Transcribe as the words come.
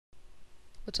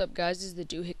What's up, guys? This is the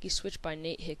Doohickey switch by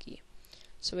Nate Hickey.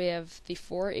 So we have the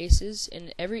 4 aces,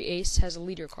 and every ace has a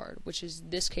leader card, which is in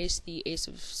this case the ace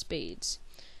of spades.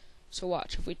 So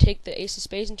watch, if we take the ace of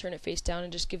spades and turn it face down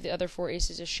and just give the other 4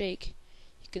 aces a shake,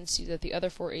 you can see that the other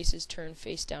 4 aces turn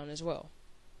face down as well.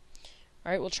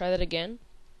 Alright, we'll try that again.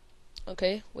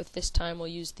 Okay, with this time we'll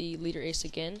use the leader ace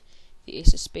again, the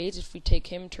ace of spades. If we take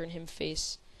him, turn him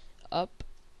face up,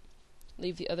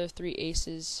 leave the other 3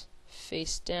 aces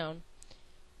face down.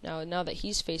 Now that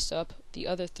he's face up, the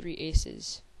other 3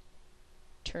 aces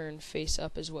turn face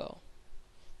up as well.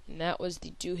 And that was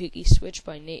the Doohickey switch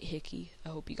by Nate Hickey. I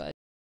hope you guys